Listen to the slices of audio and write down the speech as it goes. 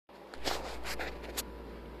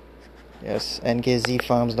Yes,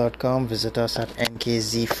 nkzfarms.com. Visit us at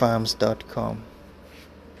nkzfarms.com.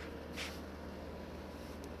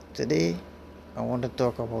 Today, I want to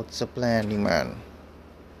talk about supply and demand.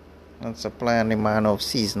 And supply and demand of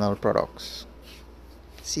seasonal products,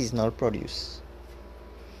 seasonal produce,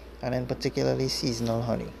 and in particularly seasonal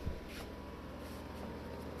honey.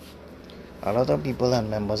 A lot of people and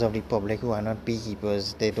members of the public who are not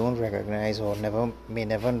beekeepers, they don't recognize or may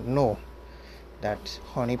never know that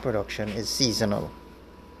honey production is seasonal.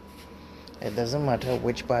 It doesn't matter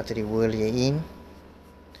which part of the world you're in,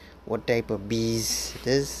 what type of bees it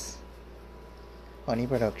is, honey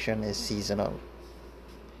production is seasonal.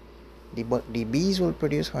 The bees will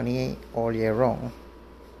produce honey all year round,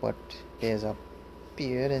 but there's a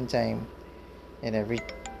period in time in every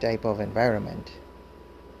type of environment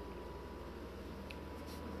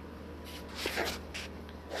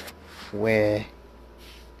where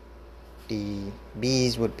the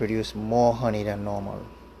bees would produce more honey than normal.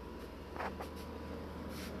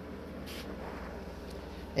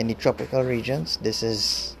 In the tropical regions, this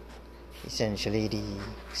is essentially the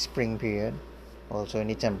spring period. Also in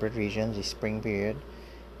the temperate regions, the spring period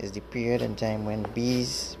is the period in time when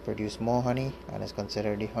bees produce more honey and is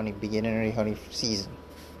considered the beginning of the honey season.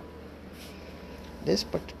 This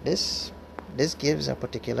gives a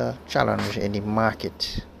particular challenge in the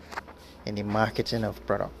market, in the marketing of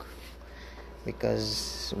product,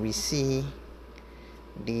 because we see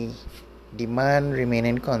the demand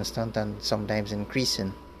remaining constant and sometimes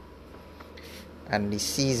increasing, and the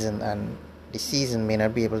season may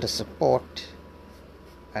not be able to support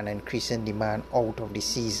an increasing demand out of the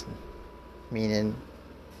season, meaning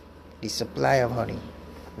the supply of honey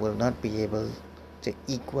will not be able to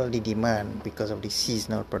equal the demand because of the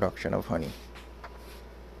seasonal production of honey.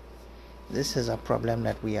 This is a problem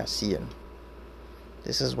that we are seeing.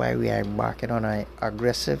 This is why we are embarking on an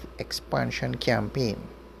aggressive expansion campaign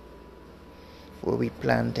where we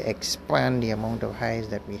plan to expand the amount of hives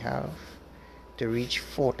that we have to reach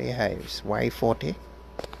 40 hives. Why 40?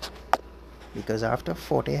 Because after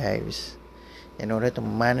 40 hives, in order to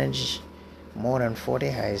manage more than 40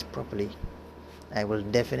 hives properly, I will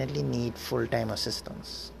definitely need full-time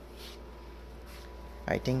assistants.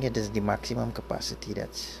 I think it is the maximum capacity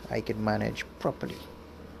that I could manage properly.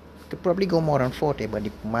 Could probably go more than 40, but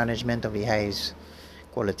the management of the hives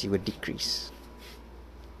quality would decrease.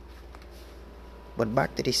 But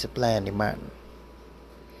back to the supply and demand.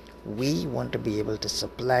 We want to be able to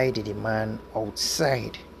supply the demand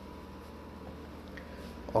outside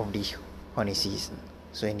of the honey season.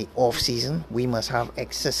 So in the off season, we must have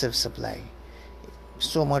excessive supply,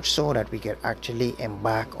 so much so that we can actually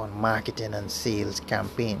embark on marketing and sales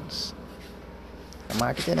campaigns. A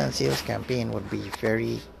marketing and sales campaign would be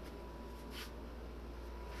very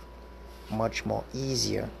much more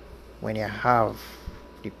easier when you have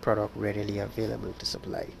the product readily available to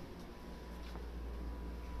supply.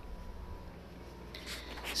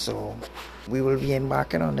 So we will be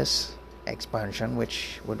embarking on this expansion,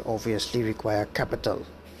 which would obviously require capital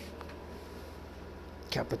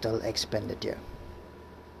expenditure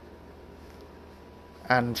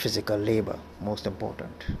and physical labor. Most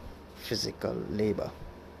important, physical labor.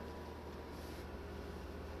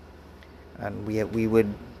 And we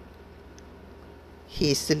would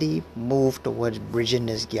hastily move towards bridging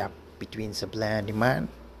this gap between supply and demand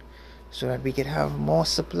so that we could have more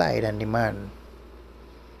supply than demand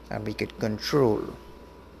and we could control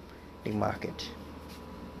the market.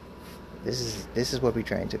 This is what we're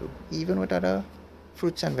trying to do. Even with other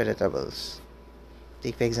fruits and vegetables.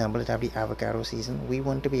 Take for example, let's have the avocado season. We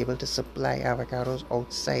want to be able to supply avocados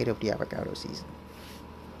outside of the avocado season.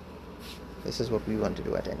 This is what we want to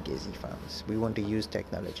do at NKZ Farms. We want to use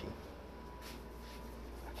technology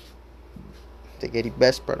to get the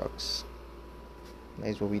best products. That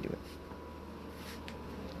is what we do.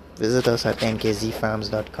 Visit us at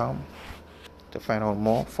nkzfarms.com to find out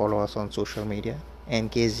more. Follow us on social media,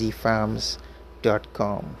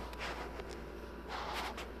 nkzfarms.com.